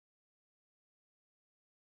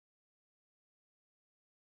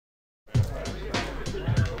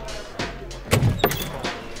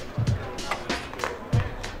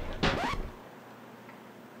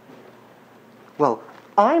Well,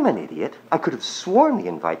 I'm an idiot. I could have sworn the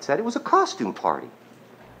invite said it was a costume party.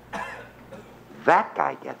 That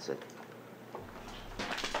guy gets it.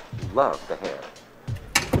 Love the hair.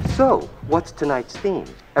 So, what's tonight's theme?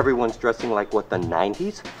 Everyone's dressing like what the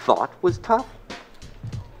 90s thought was tough?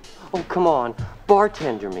 Oh, come on,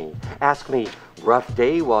 bartender me. Ask me, rough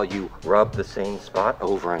day while you rub the same spot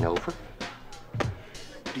over and over?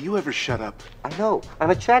 Do you ever shut up? I know, I'm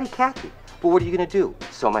a chatty Cathy. But what are you gonna do?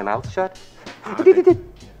 Sew my mouth shut?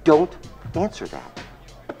 Don't answer that.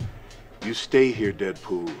 You stay here,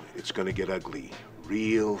 Deadpool. It's gonna get ugly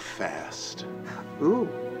real fast. Ooh,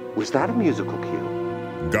 was that a musical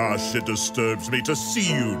cue? Gosh, it disturbs me to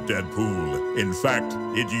see you, Deadpool. In fact,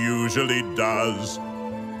 it usually does.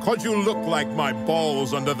 'Cause you look like my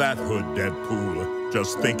balls under that hood, Deadpool.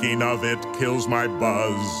 Just thinking of it kills my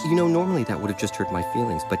buzz. You know, normally that would have just hurt my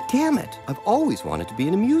feelings, but damn it, I've always wanted to be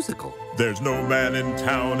in a musical. There's no man in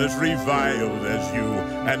town as reviled as you,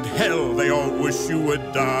 and hell, they all wish you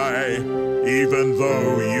would die. Even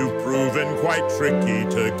though you've proven quite tricky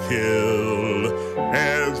to kill,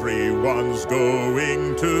 everyone's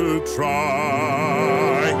going to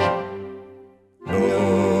try. No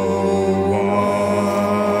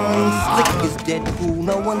one's slick as Deadpool,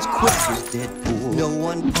 no one's quick as Deadpool. No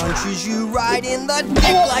one punches you right in the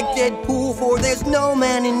dick like Deadpool, for there's no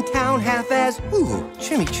man in town half-as, ooh,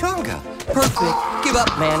 chimichanga. Perfect, give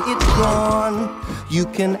up man, it's gone. You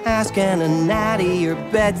can ask Anna, Natty, or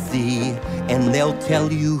Betsy, and they'll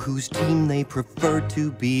tell you whose team they prefer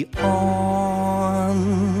to be on.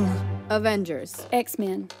 Avengers.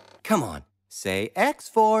 X-Men. Come on, say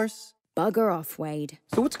X-Force. Bugger off, Wade.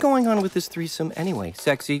 So what's going on with this threesome anyway?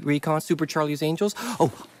 Sexy, Recon, Super Charlie's Angels?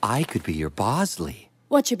 Oh, I could be your Bosley.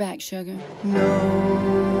 Watch your back, sugar. No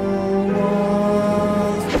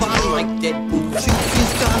one's fun like Deadpool, shoots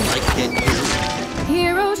his gun like Deadpool.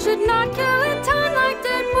 Heroes should not kill in time like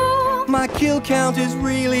Deadpool. My kill count is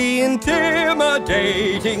really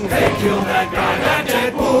intimidating. They killed that guy, that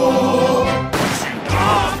Deadpool. Shoot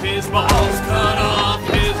off his balls, cut off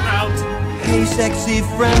his mouth. Hey, sexy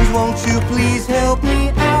friends, won't you please help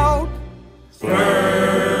me out?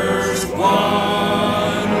 First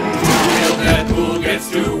one to kill Deadpool gets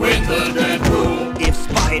to win the Deadpool. If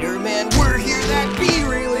Spider-Man were here, that'd be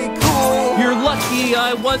really cool. You're lucky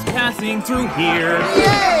I was passing through here.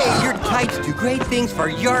 Yay! Your tights do great things for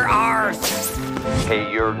your arse.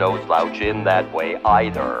 Hey, you're no slouch in that way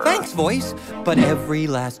either. Thanks, voice. But every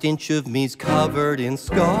last inch of me's covered in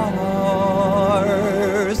scars.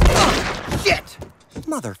 Oh, shit!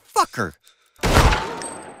 Motherfucker!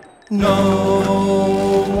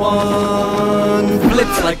 No one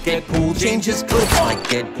flips like Deadpool, changes clips like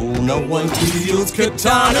Deadpool. No one wields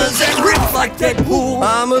katanas and rips like Deadpool.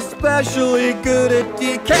 I'm especially good at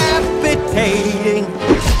decapitating.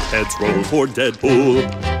 Heads roll for Deadpool.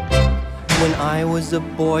 When I was a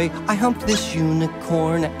boy, I humped this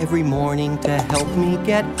unicorn every morning to help me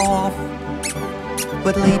get off.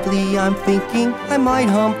 But lately I'm thinking I might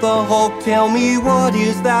hump the Hulk. Tell me, what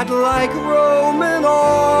is that like, Roman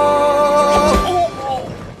off?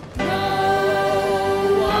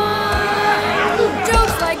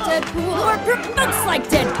 Jokes like Deadpool or looks like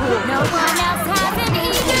Deadpool. No one else has an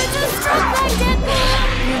ear to stroke like Deadpool.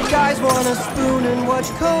 You guys want a spoon and watch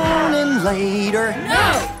Conan later? No!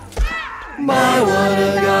 My, what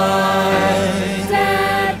a guy.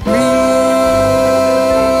 Deadpool.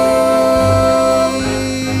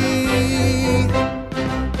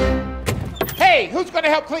 Hey, who's gonna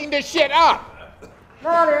help clean this shit up?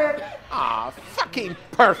 Not it. Aw, fucking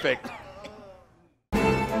perfect.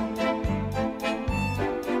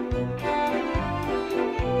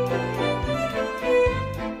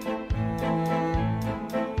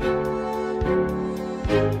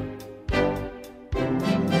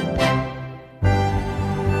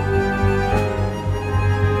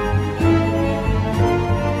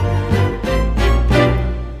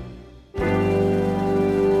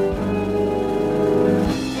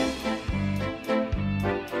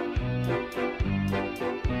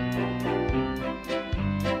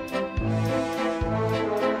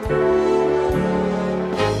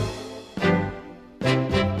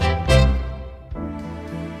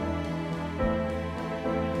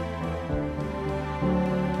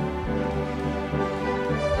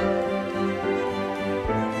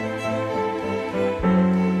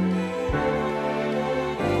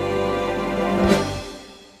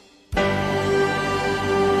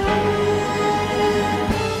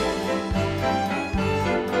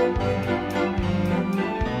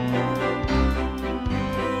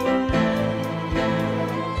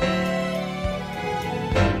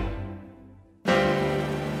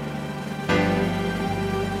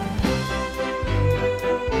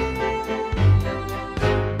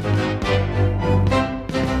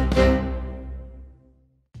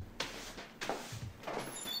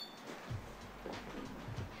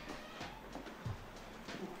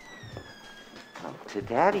 to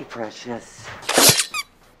Daddy, precious.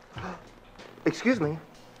 Excuse me.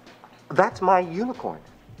 That's my unicorn.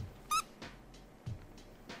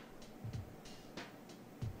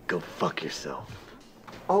 Go fuck yourself.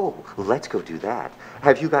 Oh, let's go do that.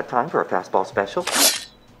 Have you got time for a fastball special?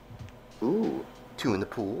 Ooh, 2 in the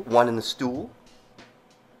pool, 1 in the stool.